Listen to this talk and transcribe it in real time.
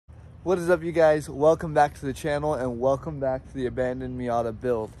What is up, you guys? Welcome back to the channel and welcome back to the abandoned Miata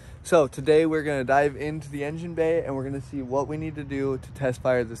build. So today we're going to dive into the engine bay and we're going to see what we need to do to test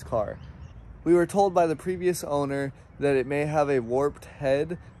fire this car. We were told by the previous owner that it may have a warped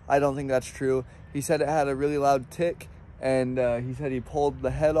head. I don't think that's true. He said it had a really loud tick, and he said he pulled the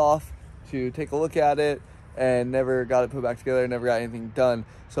head off to take a look at it and never got it put back together, never got anything done.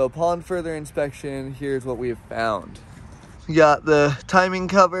 So upon further inspection, here's what we have found. We got the timing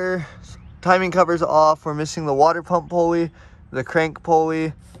cover's off. We're missing the water pump pulley, the crank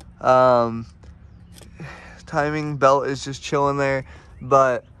pulley. Timing belt is just chilling there,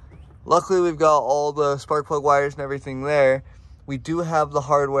 but luckily we've got all the spark plug wires and everything there. We do have the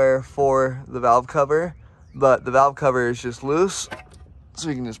hardware for the valve cover, but the valve cover is just loose, so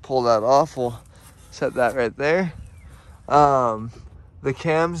we can just pull that off. We'll set that right there. The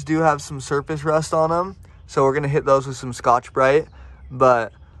cams do have some surface rust on them, so we're gonna hit those with some Scotch-Brite.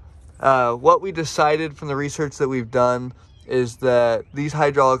 But what we decided from the research that we've done is that these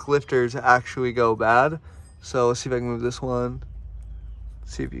hydraulic lifters actually go bad. So let's see if I can move this one.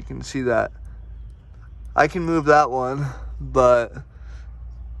 See if you can see that. I can move that one, but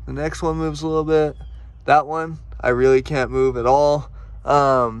the next one moves a little bit. That one I really can't move at all.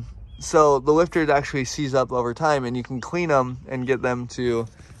 So the lifters actually seize up over time, and you can clean them and get them to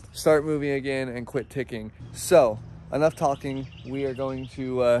start moving again and quit ticking. So enough talking. We are going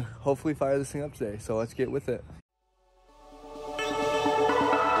to hopefully fire this thing up today. So let's get with it.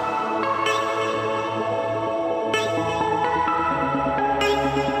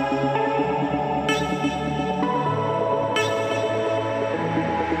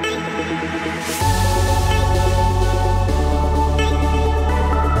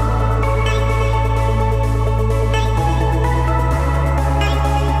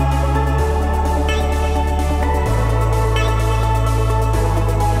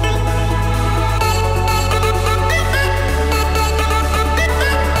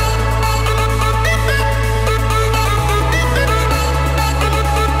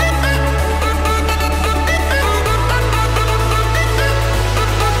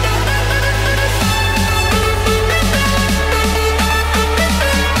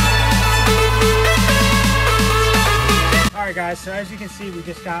 Guys, so as you can see, we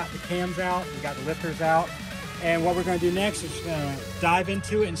just got the cams out, we got the lifters out, and what we're going to do next is dive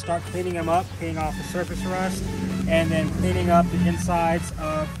into it and start cleaning them up, cleaning off the surface rust, and then cleaning up the insides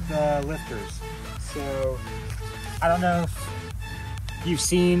of the lifters. So I don't know if you've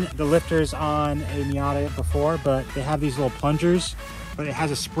seen the lifters on a Miata before, but they have these little plungers, but it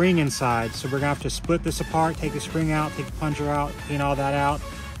has a spring inside, so we're gonna have to split this apart, take the spring out, take the plunger out, clean all that out,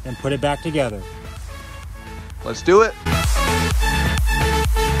 and put it back together. Let's do it.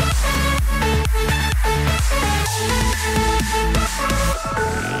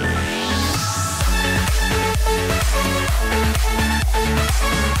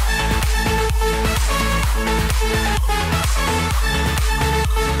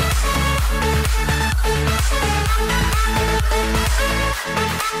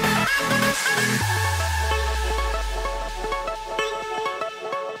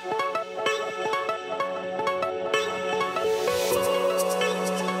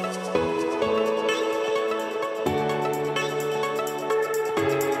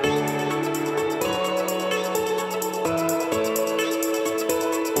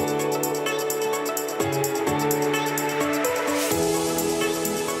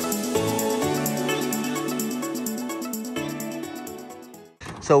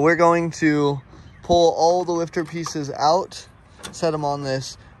 So we're going to pull all the lifter pieces out, set them on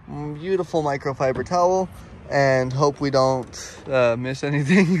this beautiful microfiber towel, and hope we don't miss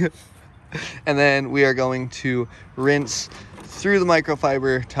anything. And then we are going to rinse through the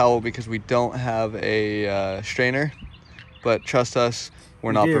microfiber towel because we don't have a strainer. But trust us,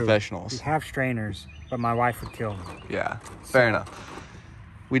 we're not professionals. We have strainers, but my wife would kill me. Yeah, fair enough.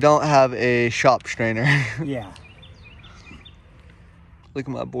 We don't have a shop strainer. Yeah. Look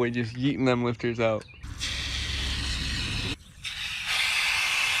at my boy just yeeting them lifters out.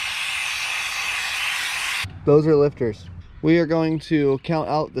 Those are lifters. We are going to count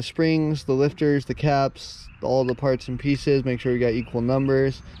out the springs, the lifters, the caps, all the parts and pieces, make sure we got equal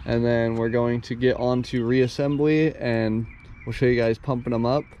numbers, and then we're going to get on to reassembly, and we'll show you guys pumping them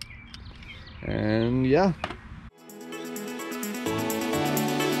up. And yeah.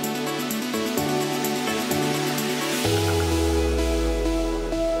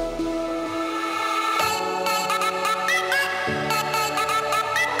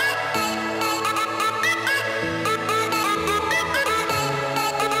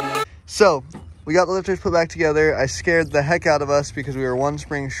 So we got the lifters put back together. I scared the heck out of us because we were one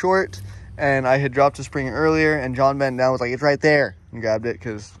spring short, and I had dropped a spring earlier, and John bent down, was like, it's right there, and grabbed it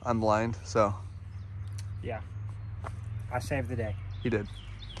because I'm blind, so. Yeah, I saved the day. He did.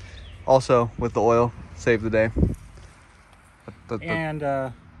 Also, with the oil, saved the day. And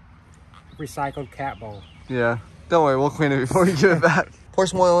recycled cat bowl. Yeah, don't worry, we'll clean it before we give it back. Pour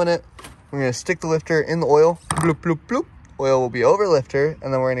some oil in it. We're gonna stick the lifter in the oil. Bloop, bloop, bloop. Oil will be over the lifter,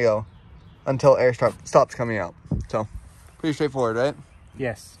 and then we're gonna go until air stops coming out. So, pretty straightforward, right?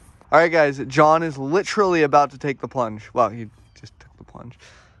 Yes. All right, guys, John is literally about to take the plunge. Well, he just took the plunge.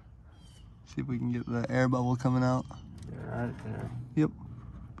 See if we can get the air bubble coming out. Right there. Yep.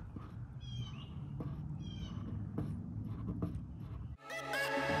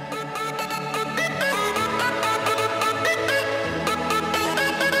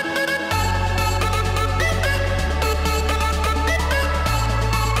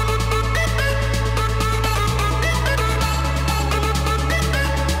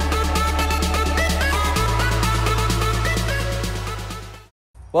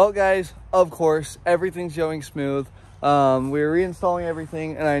 Well, guys, of course, everything's going smooth. We were reinstalling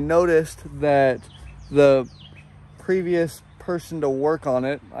everything, and I noticed that the previous person to work on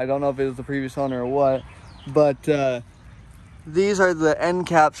it, I don't know if it was the previous owner or what, but these are the end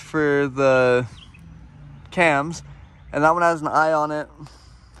caps for the cams, and that one has an I on it.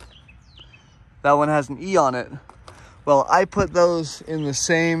 That one has an E on it. Well, I put those in the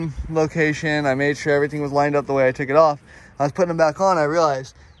same location. I made sure everything was lined up the way I took it off. I was putting them back on, I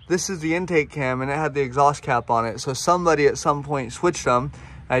realized this is the intake cam and it had the exhaust cap on it. So somebody at some point switched them.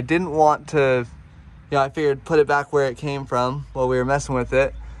 I didn't want to, I figured put it back where it came from while we were messing with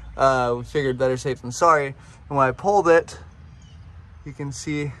it. We figured better safe than sorry. And when I pulled it, you can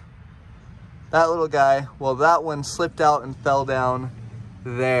see that little guy. Well, that one slipped out and fell down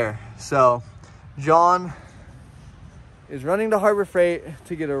there. So John is running to Harbor Freight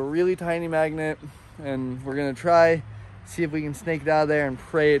to get a really tiny magnet, and we're gonna try see if we can snake it out of there and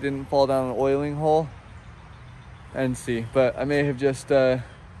pray it didn't fall down an oiling hole and see. But I may have just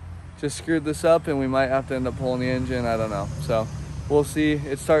screwed this up and we might have to end up pulling the engine. I don't know. So we'll see.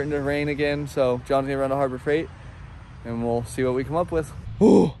 It's starting to rain again, so John's gonna run to Harbor Freight and we'll see what we come up with.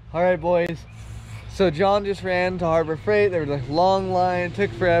 Ooh. All right, boys. So John just ran to Harbor Freight. There was a long line. It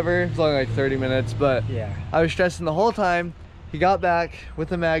took forever. It was only like 30 minutes, but yeah, I was stressing the whole time. He got back with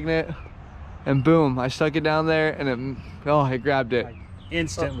the magnet, and boom, I stuck it down there, and it grabbed it. Like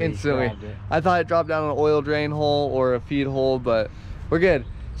instantly. Grabbed it. I thought it dropped down an oil drain hole or a feed hole, but we're good.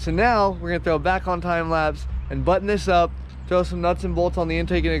 So now we're gonna throw it back on time lapse and button this up, throw some nuts and bolts on the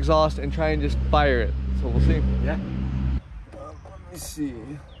intake and exhaust, and try and just fire it. So we'll see. Yeah. Let me see.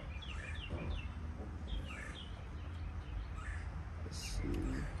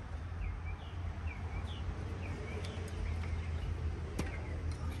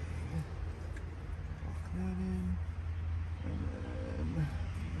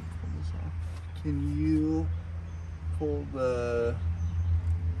 Can you pull that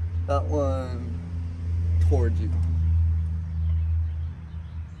one towards you?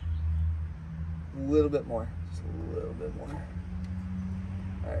 A little bit more, just a little bit more.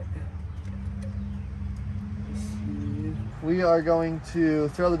 All right. Let's see. We are going to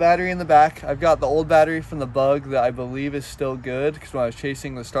throw the battery in the back. I've got the old battery from the Bug that I believe is still good, because when I was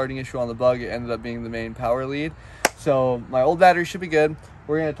chasing the starting issue on the Bug, it ended up being the main power lead. So my old battery should be good.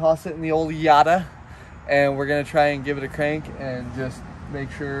 We're gonna toss it in the old Miata, and we're gonna try and give it a crank and just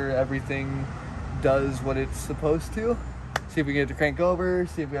make sure everything does what it's supposed to. See if we can get the crank over,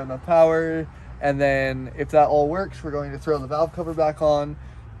 see if we have enough power, and then if that all works, we're going to throw the valve cover back on,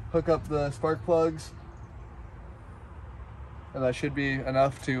 hook up the spark plugs, and that should be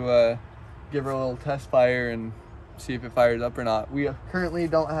enough to give her a little test fire and see if it fires up or not. We currently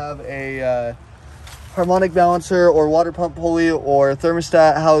don't have a harmonic balancer or water pump pulley or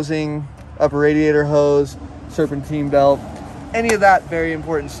thermostat housing, upper radiator hose, serpentine belt, any of that very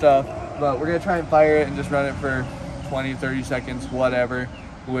important stuff. But we're gonna try and fire it and just run it for 20, 30 seconds, whatever,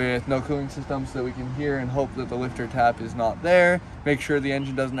 with no cooling system so that we can hear and hope that the lifter tap is not there. Make sure the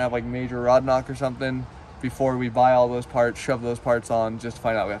engine doesn't have like major rod knock or something before we buy all those parts, shove those parts on just to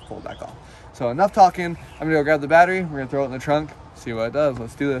find out we have to pull it back off. So enough talking. I'm gonna go grab the battery. We're gonna throw it in the trunk, see what it does.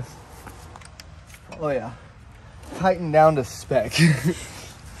 Let's do this. Oh yeah, tighten down to spec. I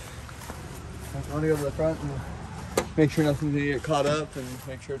want to go to the front and make sure nothing's gonna get caught up and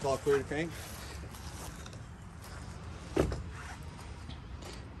make sure it's all clear to crank.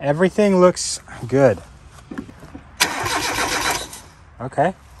 Everything looks good.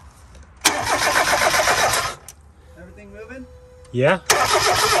 Okay. Everything moving? Yeah.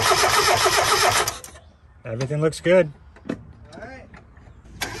 Everything looks good. All right.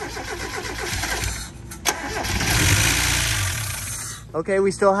 Okay,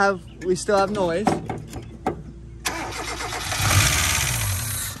 we still have noise.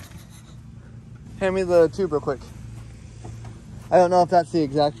 Hand me the tube real quick. I don't know if that's the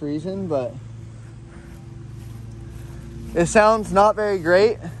exact reason, but it sounds not very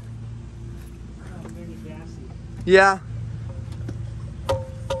great. Yeah.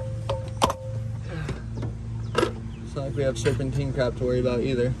 It's not like we have serpentine crap to worry about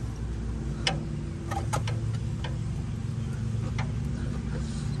either.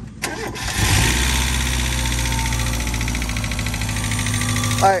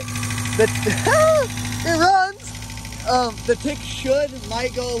 Alright, it runs. The tick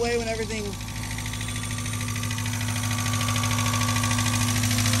might go away when everything.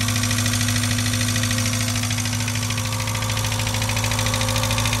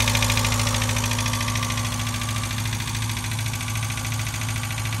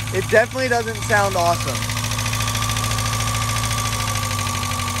 It definitely doesn't sound awesome.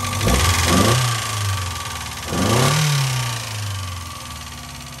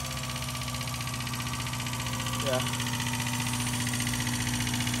 Yeah.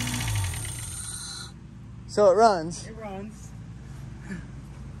 So it runs. It runs.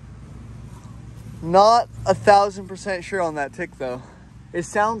 Not 1,000% sure on that tick though. It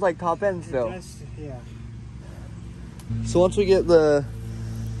sounds like top end still. Yeah. So once we get the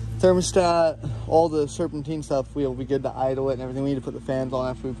thermostat, all the serpentine stuff, we'll be good to idle it and everything. We need to put the fans on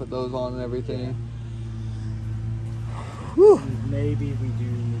after we put those on and everything. Yeah. Maybe we do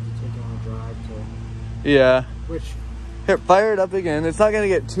need to take it on a drive to. Yeah. Which. Here, fire it up again. It's not gonna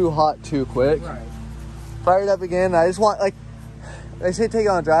get too hot too quick. Right. Fire it up again. I just want, like, they say take it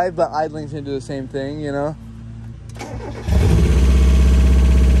on a drive, but idling's gonna do the same thing, you know?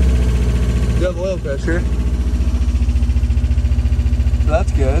 You have oil pressure. So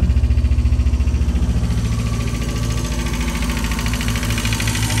that's good.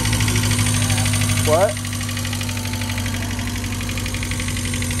 What?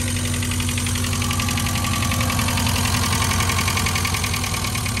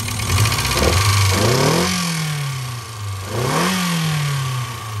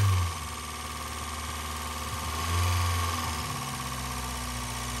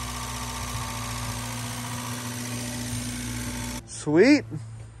 Sweet.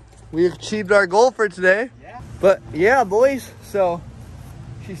 We achieved our goal for today. Yeah. But yeah, boys, so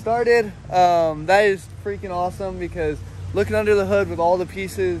she started. That is freaking awesome because looking under the hood with all the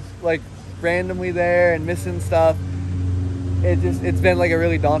pieces like randomly there and missing stuff, it's been like a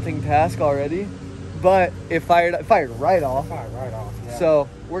really daunting task already. But it fired right off. Fired right off. Yeah. So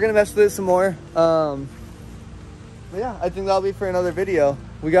we're gonna mess with it some more. But yeah, I think that'll be for another video.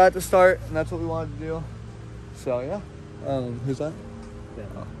 We got to start, and that's what we wanted to do. So yeah. Who's that? Yeah.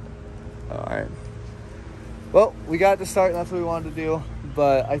 Oh. All right. Well, we got to start, and that's what we wanted to do.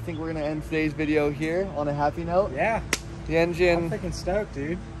 But I think we're gonna end today's video here on a happy note. Yeah. The engine. I'm freaking stoked,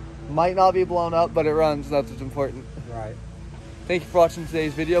 dude. Might not be blown up, but it runs. That's what's important. Right. Thank you for watching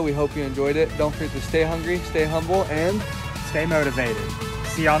today's video. We hope you enjoyed it. Don't forget to stay hungry, stay humble, and stay motivated.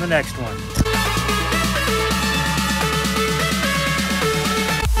 See you on the next one.